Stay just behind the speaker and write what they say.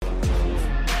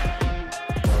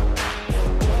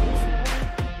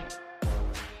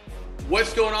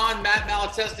What's going on? Matt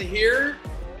Malatesta here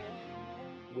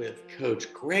with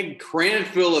Coach Greg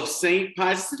Cranfield of St.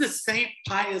 Pius. This is the St.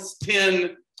 Pius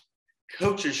X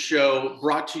Coaches Show,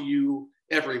 brought to you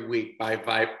every week by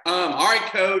Vibe. All right,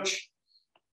 Coach.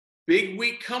 Big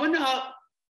week coming up.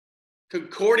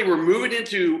 Concordia, we're moving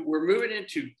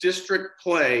into district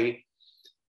play.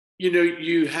 You know,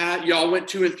 y'all went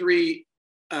 2 and 3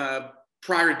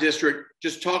 prior district.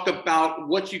 Just talk about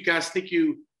what you guys think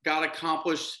you got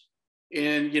accomplished.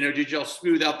 And, did y'all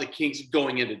smooth out the kinks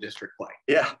going into district play?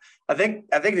 Yeah, I think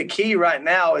the key right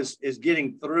now is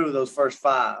getting through those first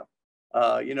 5.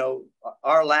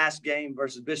 Our last game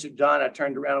versus Bishop John, I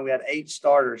turned around and we had 8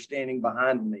 starters standing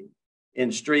behind me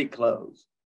in street clothes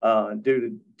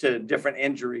due to different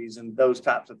injuries and those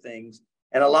types of things.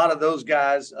 And a lot of those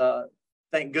guys,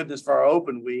 thank goodness for our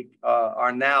open week,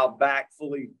 are now back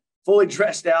fully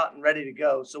dressed out and ready to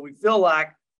go. So we feel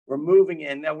like we're moving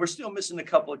in. Now, we're still missing a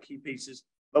couple of key pieces,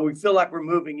 but we feel like we're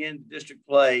moving into district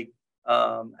play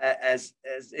as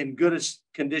in good a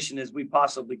condition as we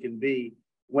possibly can be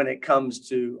when it comes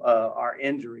to our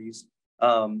injuries.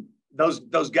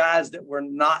 Those guys that were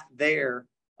not there,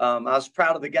 I was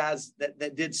proud of the guys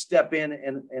that did step in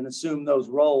and assume those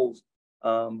roles.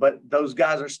 But those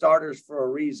guys are starters for a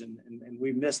reason, and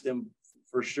we miss them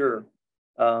for sure.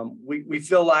 We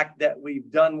feel like that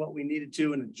we've done what we needed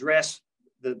to and address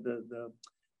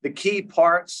the key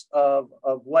parts of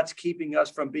what's keeping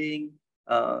us from being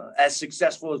as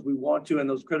successful as we want to in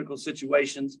those critical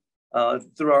situations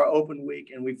through our open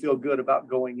week, and we feel good about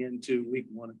going into week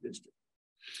 1 of district.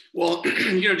 Well,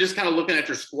 just kind of looking at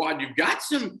your squad, you've got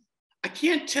some, I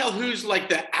can't tell who's like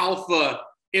the alpha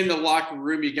in the locker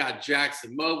room. You got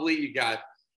Jackson Mobley, you got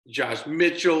Josh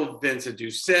Mitchell, Vincent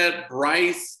Doucette,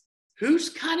 Bryce. Who's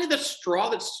kind of the straw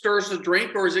that stirs the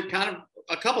drink, or is it kind of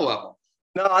a couple of them?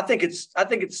 No, I think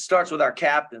it starts with our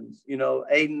captains,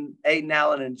 Aiden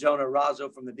Allen and Jonah Razzo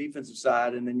from the defensive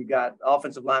side. And then you got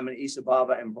offensive linemen Issa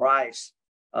Baba and Bryce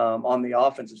on the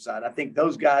offensive side. I think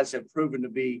those guys have proven to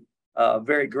be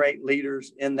very great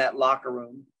leaders in that locker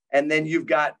room. And then you've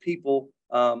got people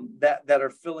that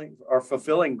are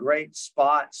fulfilling great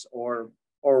spots or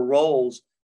roles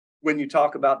when you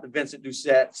talk about the Vincent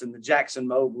Doucettes and the Jackson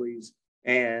Mobleys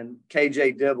and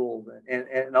KJ Dibble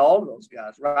and all of those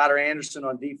guys. Ryder Anderson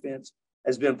on defense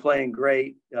has been playing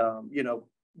great.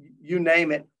 You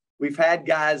name it. We've had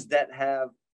guys that have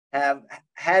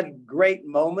had great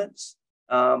moments.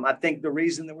 I think the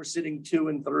reason that we're sitting 2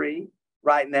 and 3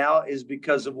 right now is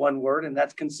because of one word, and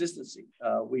that's consistency.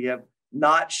 We have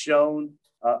not shown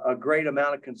a great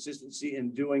amount of consistency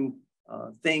in doing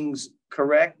things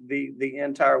correct the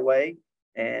entire way.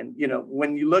 And,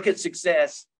 when you look at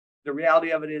success, the reality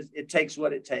of it is it takes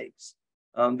what it takes.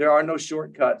 There are no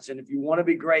shortcuts. And if you want to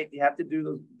be great, you have to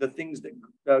do the things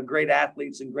that great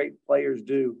athletes and great players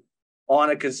do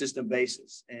on a consistent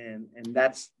basis. And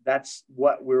that's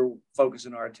what we're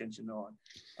focusing our attention on.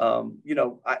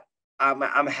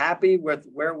 I'm happy with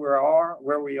where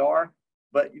we are,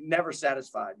 but never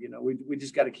satisfied. We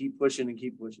just got to keep pushing and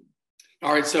keep pushing.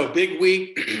 All right. So big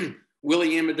week.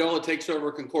 Willie Amendola takes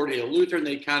over Concordia Lutheran.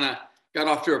 They kind of got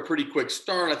off to a pretty quick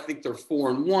start. I think they're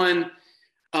 4-1.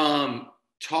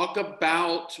 Talk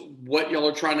about what y'all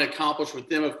are trying to accomplish with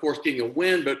them. Of course, getting a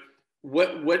win, but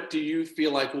what do you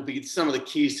feel like will be some of the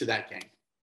keys to that game?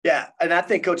 Yeah, and I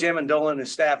think Coach Amendola and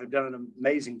his staff have done an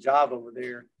amazing job over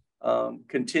there.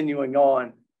 Continuing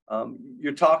on,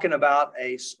 you're talking about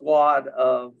a squad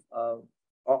of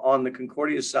on the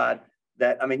Concordia side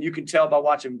that, you can tell by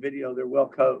watching video, they're well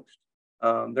coached.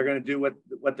 They're going to do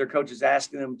what their coach is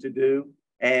asking them to do,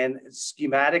 and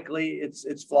schematically,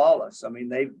 it's flawless.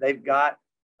 They've got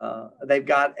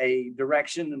a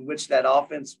direction in which that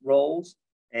offense rolls,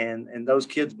 and those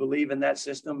kids believe in that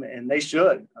system, and they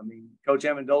should. Coach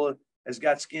Amendola has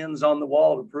got skins on the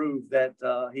wall to prove that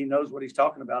he knows what he's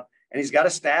talking about, and he's got a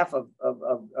staff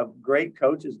of great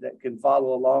coaches that can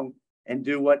follow along and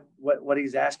do what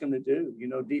he's asked them to do.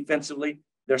 Defensively,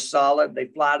 they're solid. They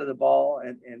fly to the ball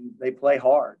and they play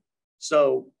hard.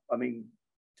 So,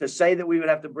 to say that we would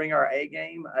have to bring our A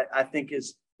game, I think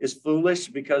is foolish,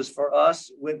 because for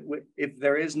us, if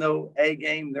there is no A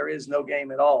game, there is no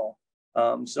game at all.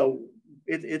 So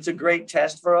it's a great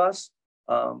test for us.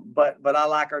 But I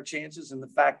like our chances and the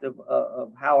fact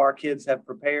of how our kids have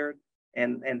prepared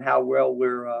and how well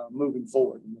we're moving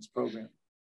forward in this program.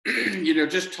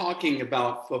 Just talking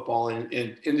about football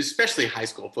and especially high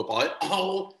school football, it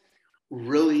all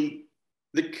really,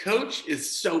 the coach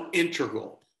is so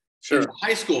integral in the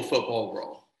high school football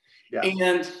world. Yeah.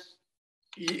 And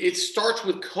it starts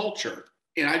with culture.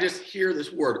 And I just hear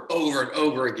this word over and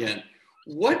over again.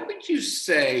 What would you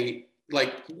say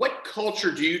like what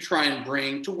culture do you try and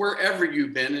bring to wherever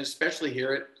you've been, and especially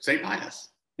here at St. Pius?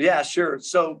 Yeah, sure.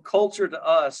 So culture to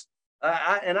us,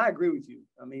 and I agree with you.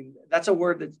 I mean, that's a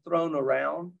word that's thrown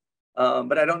around,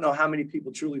 but I don't know how many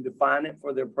people truly define it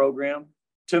for their program.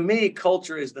 To me,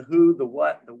 culture is the who, the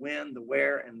what, the when, the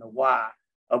where, and the why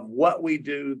of what we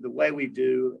do, the way we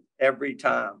do every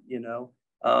time, you know.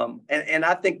 And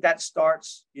I think that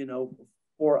starts, you know,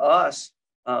 for us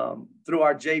through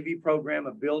our JV program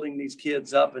of building these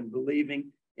kids up and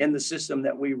believing in the system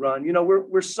that we run. You know,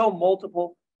 we're so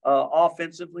multiple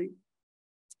offensively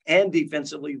and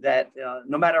defensively that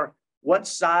no matter what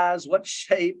size, what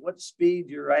shape, what speed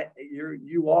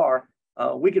you are,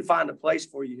 we can find a place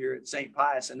for you here at St.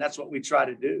 Pius, and that's what we try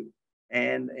to do.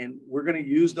 And we're going to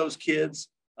use those kids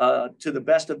to the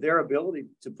best of their ability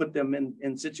to put them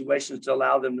in situations to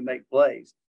allow them to make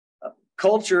plays.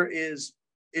 Culture is,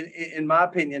 in my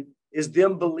opinion, is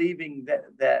them believing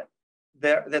that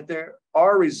there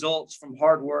are results from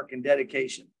hard work and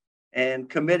dedication, and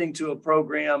committing to a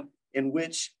program in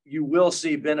which you will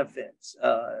see benefits.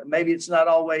 Maybe it's not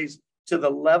always to the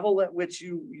level at which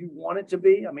you want it to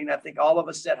be. I mean, I think all of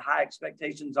us set high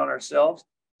expectations on ourselves,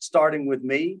 starting with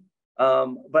me.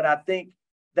 But I think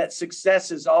that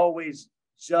success is always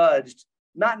judged,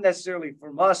 not necessarily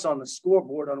from us on the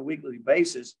scoreboard on a weekly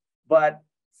basis, but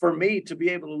for me to be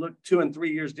able to look 2 and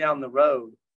 3 years down the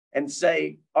road and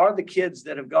say, are the kids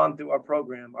that have gone through our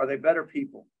program, are they better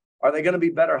people? Are they going to be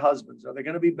better husbands? Are they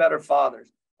going to be better fathers?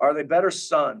 Are they better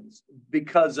sons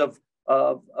because of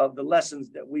the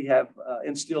lessons that we have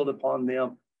instilled upon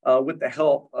them with the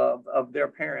help of their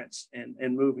parents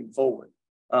and moving forward?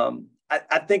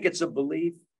 I think it's a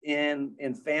belief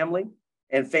in family,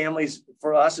 and families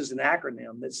for us is an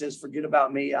acronym that says, forget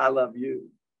about me, I love you.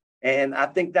 And I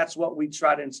think that's what we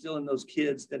try to instill in those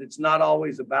kids, that it's not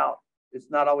always about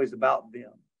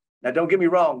them. Now, don't get me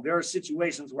wrong. There are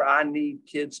situations where I need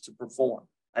kids to perform.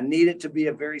 I need it to be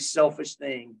a very selfish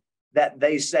thing that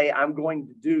they say, I'm going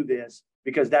to do this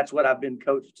because that's what I've been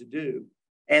coached to do,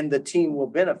 and the team will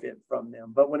benefit from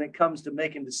them. But when it comes to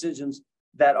making decisions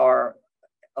that are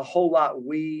a whole lot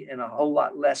we and a whole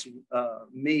lot less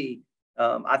me,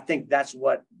 I think that's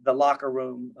what the locker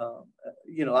room,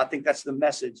 I think that's the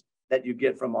message that you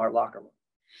get from our locker room.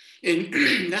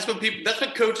 And that's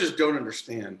what coaches don't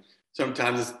understand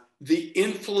sometimes, is the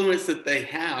influence that they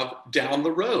have down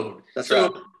the road. That's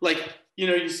so right. Like,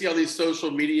 you see all these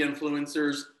social media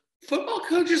influencers. Football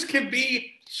coaches can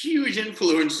be huge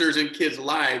influencers in kids'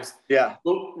 lives. Yeah.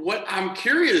 But what I'm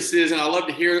curious is, and I love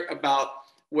to hear about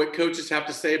what coaches have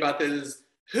to say about this, is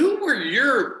who were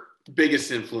your biggest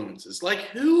influences? Like,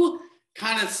 who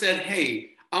kind of said,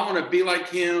 hey, I want to be like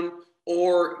him,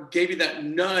 or gave you that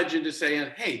nudge into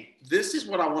saying, hey, this is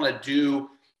what I want to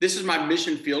do. This is my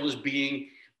mission field, as being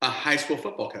a high school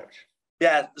football coach.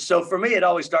 Yeah. So for me, it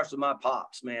always starts with my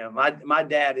pops, man. My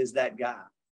dad is that guy.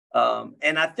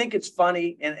 And I think it's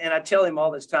funny. And I tell him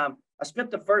all this time, I spent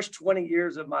the first 20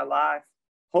 years of my life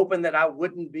hoping that I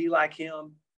wouldn't be like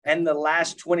him, and the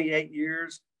last 28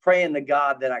 years praying to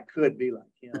God that I could be like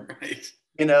him. Right.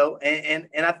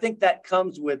 And I think that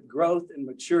comes with growth and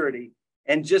maturity,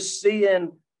 and just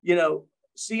seeing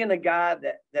a guy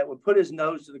that would put his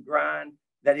nose to the grind,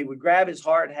 that he would grab his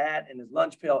hard hat and his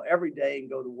lunch pail every day and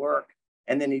go to work.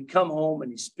 And then he'd come home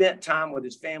and he spent time with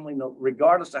his family,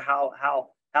 regardless of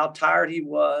how tired he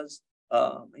was.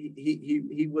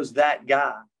 He was that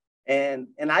guy. And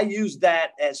I use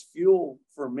that as fuel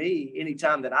for me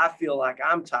anytime that I feel like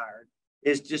I'm tired,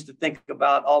 is just to think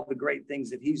about all the great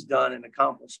things that he's done and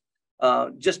accomplished,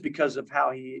 just because of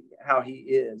how he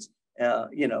is.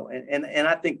 And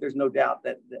I think there's no doubt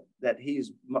that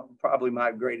he's probably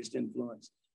my greatest influence.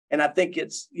 And I think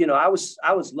it's, I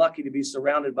was lucky to be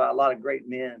surrounded by a lot of great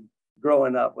men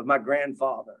growing up, with my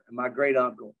grandfather and my great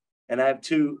uncle. And I have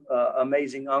 2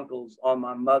 amazing uncles on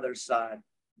my mother's side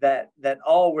that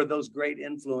all were those great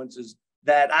influences,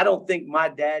 that I don't think my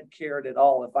dad cared at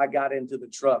all if I got into the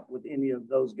truck with any of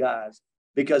those guys,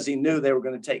 because he knew they were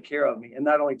going to take care of me. And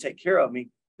not only take care of me,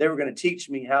 they were going to teach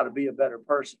me how to be a better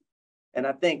person. And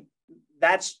I think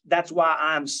that's why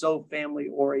I'm so family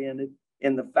oriented,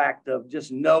 in the fact of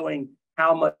just knowing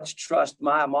how much trust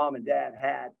my mom and dad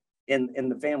had in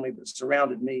the family that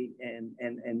surrounded me, and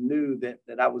knew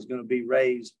that I was going to be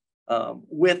raised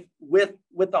with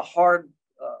a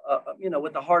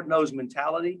hard-nosed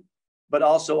mentality, but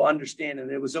also understanding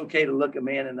it was okay to look a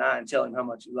man in the eye and tell him how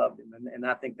much you loved him. And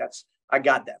I think I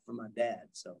got that from my dad.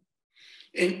 So,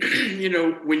 and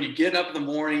when you get up in the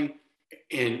morning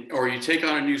or you take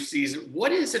on a new season,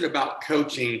 what is it about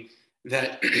coaching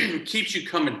that keeps you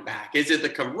coming back? Is it the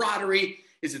camaraderie?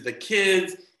 Is it the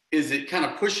kids? Is it kind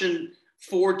of pushing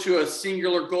forward to a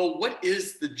singular goal? What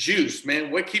is the juice,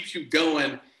 man? What keeps you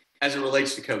going as it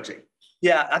relates to coaching?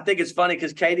 Yeah, I think it's funny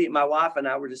because Katie, my wife, and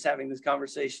I were just having this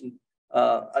conversation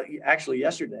actually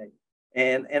yesterday.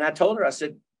 And I told her, I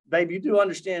said, babe, you do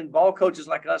understand ball coaches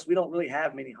like us, we don't really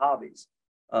have many hobbies.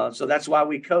 So that's why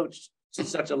we coached since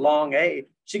such a long age.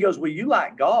 She goes, well, you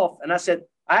like golf. And I said,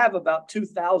 I have about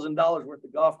 $2,000 worth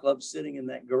of golf clubs sitting in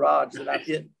that garage that I've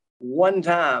hit one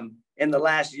time in the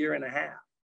last year and a half.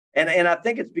 And I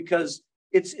think it's because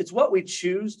it's what we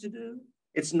choose to do.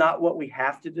 It's not what we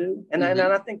have to do. And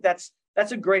I think that's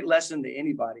a great lesson to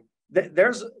anybody.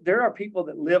 There are people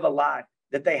that live a life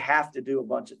that they have to do a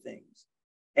bunch of things.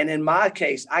 And in my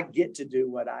case, I get to do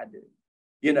what I do.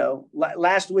 You know,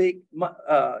 last week,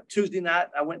 Tuesday night,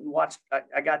 I went and watched,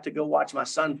 I got to go watch my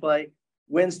son play.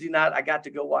 Wednesday night, I got to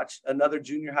go watch another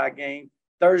junior high game.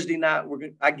 Thursday night,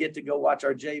 I get to go watch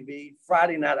our JV.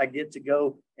 Friday night, I get to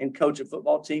go and coach a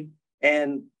football team.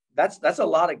 And that's a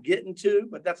lot of getting to,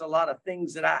 but that's a lot of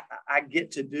things that I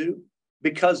get to do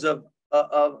because of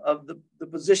the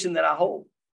position that I hold.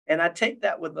 And I take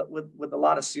that with a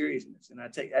lot of seriousness. And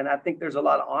I think there's a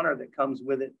lot of honor that comes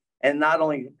with it. And not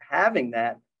only having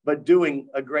that, but doing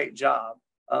a great job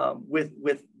with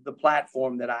the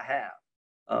platform that I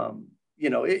have. You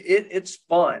know, it's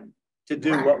fun to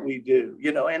do what we do,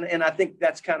 you know, and I think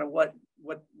that's kind of what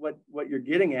you're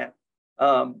getting at.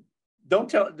 Don't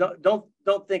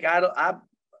think I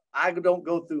don't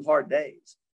go through hard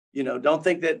days. You know, don't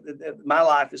think that my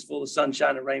life is full of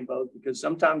sunshine and rainbows, because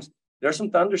sometimes there's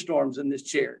some thunderstorms in this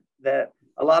chair that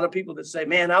a lot of people that say,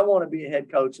 man, I want to be a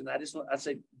head coach. And I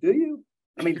say, do you?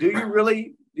 I mean, do you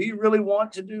really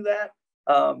want to do that?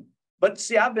 But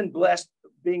see, I've been blessed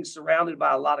being surrounded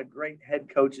by a lot of great head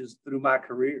coaches through my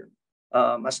career.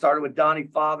 I started with Donnie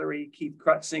Fothery, Keith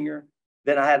Krutzinger.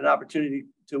 Then I had an opportunity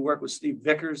to work with Steve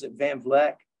Vickers at Van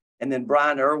Vleck, and then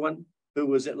Brian Irwin, who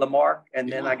was at Lamarck.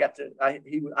 And then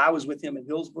I was with him at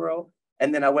Hillsboro.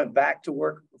 And then I went back to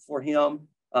work for him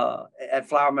at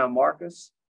Flower Mound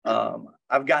Marcus.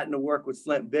 I've gotten to work with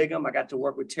Flint Bigham. I got to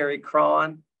work with Terry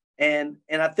Cron. And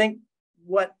I think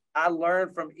what I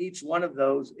learned from each one of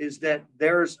those is that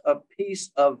there's a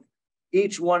piece of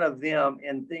each one of them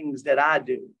in things that I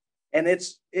do. And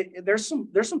there's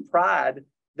some pride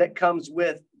that comes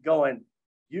with going,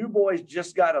 you boys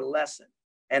just got a lesson.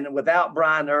 And without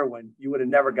Brian Irwin, you would have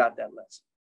never got that lesson.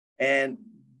 And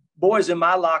boys in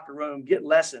my locker room get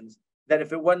lessons that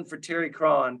if it wasn't for Terry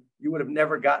Cron, you would have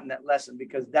never gotten that lesson,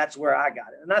 because that's where I got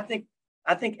it. And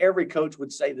I think every coach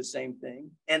would say the same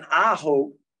thing. And I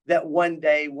hope that one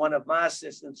day one of my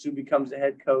assistants who becomes a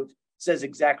head coach says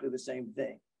exactly the same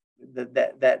thing.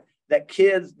 That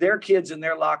their kids in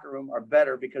their locker room are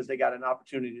better because they got an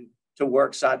opportunity to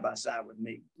work side by side with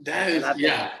me.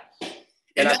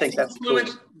 And I think that's cool.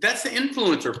 That's the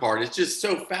influencer part. It's just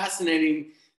so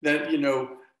fascinating that, you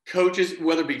know, coaches,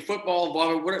 whether it be football,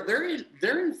 volleyball, whatever,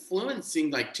 they're influencing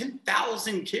like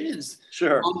 10,000 kids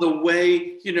on the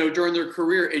way, you know, during their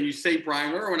career. And you say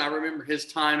Brian Irwin, I remember his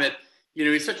time at, you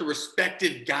know, he's such a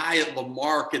respected guy at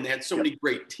Lamarck, and they had so many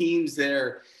great teams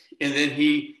there. And then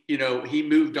he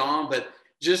moved on, but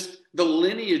just the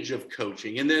lineage of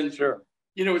coaching. And then,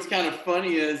 you know, what's kind of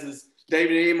funny is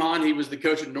David Amon, he was the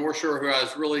coach at North Shore, who I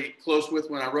was really close with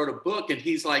when I wrote a book. And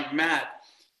he's like, Matt,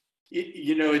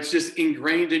 you know, it's just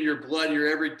ingrained in your blood here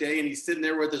every day. And he's sitting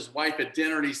there with his wife at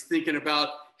dinner, and he's thinking about,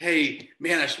 hey,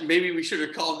 man, maybe we should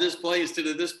have called this play instead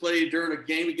of this play during a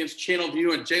game against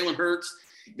Channelview and Jalen Hurts,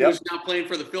 who's now playing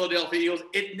for the Philadelphia Eagles.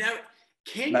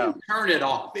 You turn it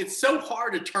off? It's so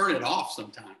hard to turn it off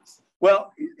sometimes.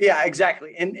 Well, yeah,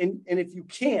 exactly. And if you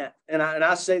can't, and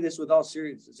I say this with all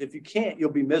seriousness, if you can't,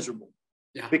 you'll be miserable.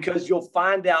 Yeah. Because you'll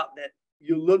find out that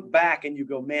you look back and you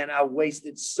go, man, I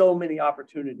wasted so many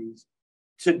opportunities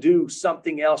to do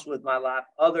something else with my life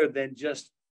other than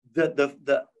just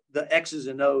the X's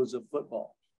and O's of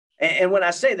football. And when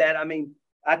I say that, I mean,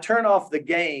 I turn off the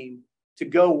game to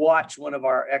go watch one of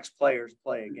our ex-players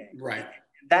play a game. Right.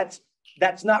 That's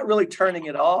not really turning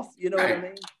it off. You know what I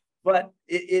mean? But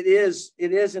it is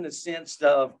in a sense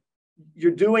of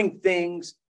you're doing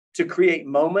things to create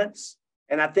moments.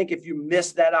 And I think if you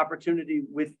miss that opportunity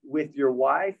with your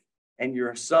wife and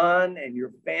your son and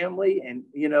your family, and,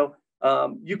 you know,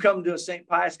 you come to a St.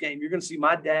 Pius game, you're going to see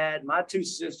my dad, my two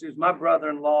sisters, my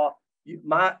brother-in-law,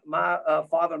 my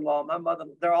father-in-law, my mother,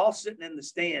 they're all sitting in the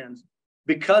stands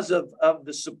because of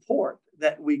the support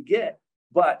that we get.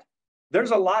 But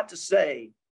there's a lot to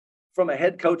say from a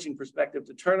head coaching perspective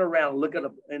to turn around, look at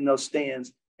in those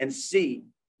stands and see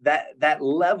that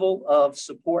level of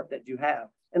support that you have.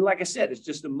 And like I said, it's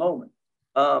just a moment.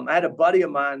 I had a buddy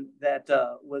of mine that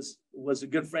was a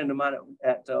good friend of mine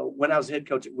at when I was head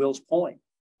coach at Wills Point,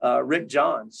 Rick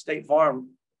Johns, State Farm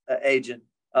agent.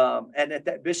 And at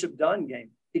that Bishop Dunn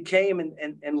game, he came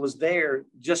and was there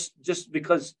just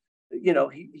because,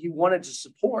 he wanted to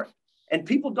support. And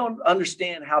people don't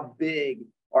understand how big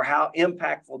or how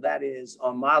impactful that is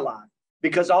on my life,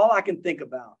 because all I can think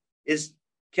about is,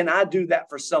 can I do that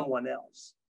for someone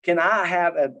else? Can I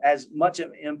have as much of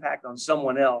an impact on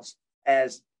someone else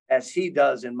as he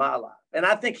does in my life? And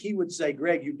I think he would say,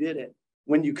 Greg, you did it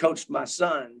when you coached my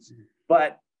sons,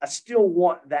 but I still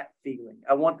want that feeling.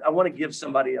 I want to give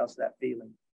somebody else that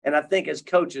feeling. And I think as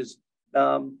coaches,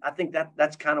 I think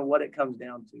that's kind of what it comes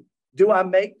down to. Do I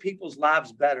make people's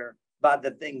lives better by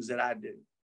the things that I do?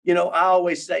 I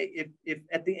always say, if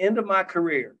at the end of my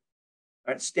career,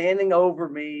 right, standing over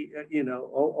me,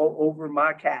 over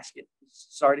my casket,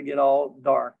 sorry to get all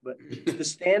dark, but to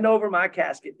stand over my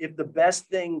casket, if the best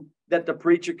thing that the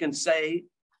preacher can say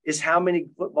is how many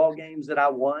football games that I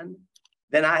won,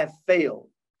 then I have failed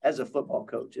as a football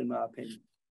coach, in my opinion.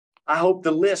 I hope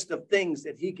the list of things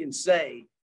that he can say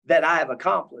that I have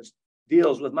accomplished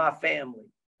deals with my family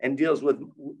and deals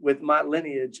with my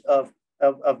lineage of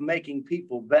making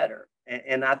people better.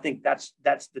 And I think that's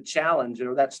the challenge,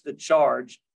 or that's the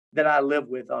charge that I live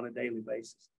with on a daily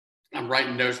basis. I'm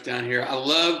writing notes down here. I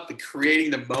love the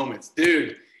creating the moments,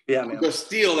 dude. Yeah, man. Go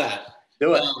steal that.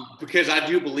 Do it. Because I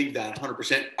do believe that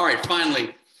 100%. All right,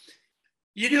 finally,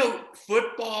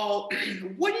 football,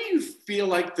 what do you feel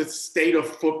like the state of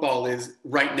football is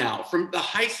right now? From the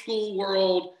high school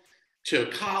world to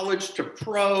college to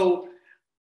pro,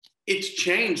 it's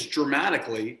changed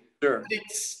dramatically. Sure.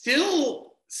 It's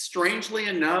still, strangely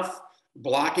enough,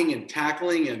 blocking and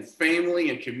tackling and family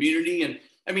and community. And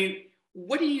I mean,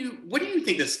 what do you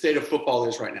think the state of football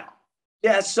is right now?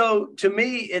 Yeah, so to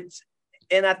me,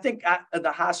 and I think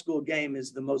the high school game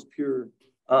is the most pure.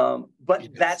 But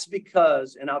that's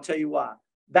because, and I'll tell you why,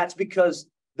 that's because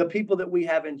the people that we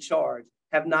have in charge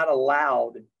have not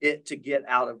allowed it to get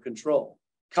out of control.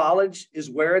 College is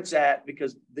where it's at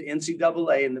because the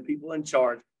NCAA and the people in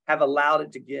charge have allowed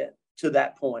it to get to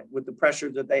that point with the pressure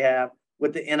that they have,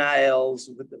 with the NILs,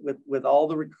 with all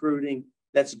the recruiting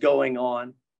that's going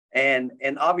on. And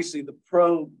obviously the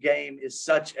pro game is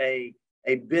such a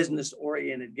business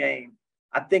oriented game.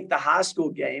 I think the high school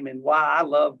game, and why I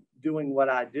love doing what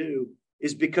I do,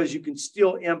 is because you can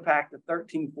still impact a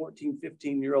 13, 14,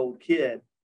 15-year-old kid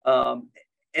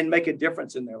and make a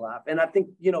difference in their life. And I think,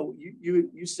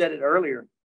 you said it earlier,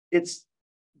 it's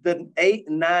the 8,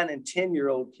 9, and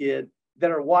 10-year-old kid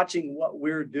that are watching what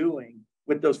we're doing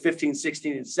with those 15,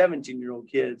 16, and 17-year-old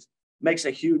kids makes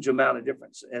a huge amount of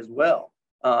difference as well.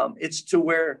 It's to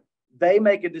where they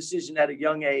make a decision at a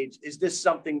young age, is this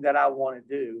something that I want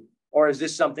to do? Or is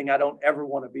this something I don't ever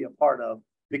want to be a part of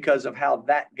because of how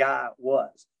that guy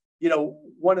was?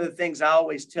 One of the things I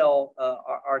always tell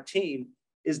our team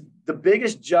is the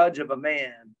biggest judge of a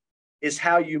man is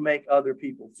how you make other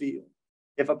people feel.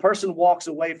 If a person walks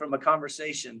away from a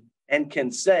conversation and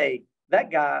can say, that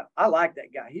guy, I like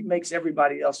that guy, he makes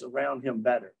everybody else around him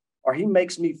better, or he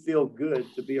makes me feel good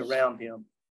to be around him,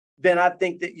 then I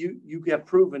think that you have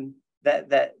proven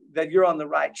that you're on the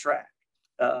right track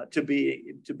to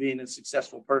being a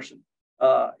successful person.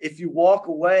 If you walk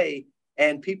away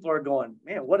and people are going,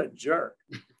 man, what a jerk,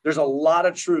 there's a lot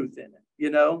of truth in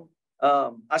it.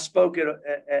 I spoke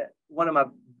at one of my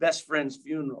best friend's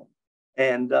funeral,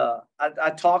 and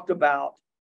I talked about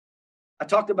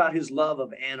his love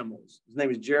of animals. His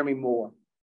name is Jeremy Moore,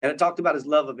 and I talked about his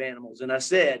love of animals. And I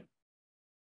said,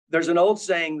 there's an old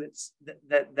saying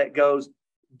that goes,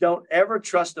 don't ever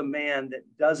trust a man that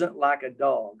doesn't like a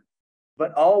dog,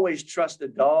 but always trust a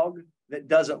dog that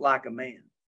doesn't like a man.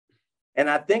 And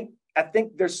I think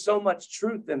there's so much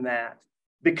truth in that,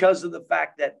 because of the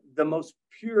fact that the most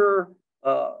pure,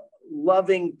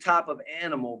 loving type of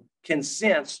animal can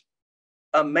sense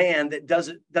a man that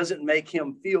doesn't make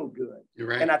him feel good. You're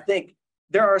right. And I think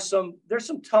there's some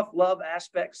tough love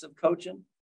aspects of coaching,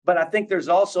 but I think there's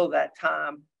also that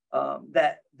time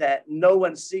that no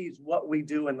one sees what we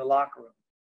do in the locker room,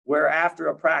 where after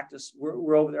a practice,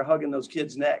 we're over there hugging those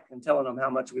kids' neck and telling them how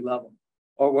much we love them,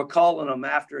 or we're calling them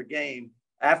after a game,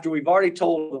 after we've already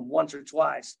told them once or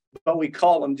twice, but we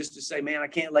call them just to say, man, I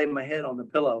can't lay my head on the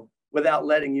pillow without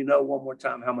letting you know one more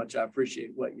time how much I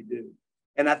appreciate what you do.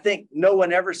 And I think no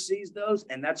one ever sees those,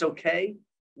 and that's okay.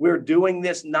 We're doing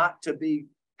this not to be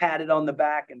patted on the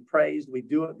back and praised. We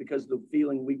do it because of the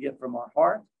feeling we get from our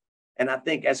heart. And I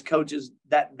think as coaches,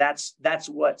 that's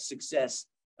what success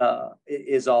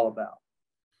is all about.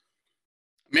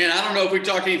 Man, I don't know if we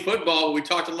talked any football, but we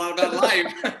talked a lot about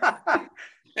life.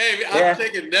 Hey, I'm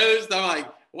taking notes. I'm like,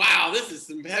 wow, this is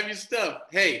some heavy stuff.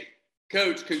 Hey,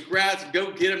 Coach, congrats.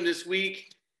 Go get them this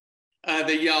week.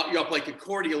 Y'all play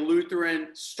Concordia Lutheran,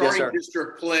 starting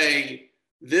district play.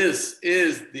 This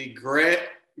is the Greg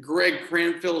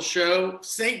Cranfield Show.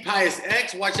 St. Pius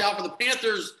X, watch out for the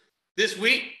Panthers this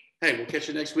week. Hey, we'll catch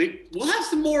you next week. We'll have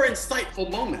some more insightful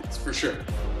moments for sure.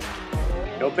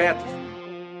 Go Panthers.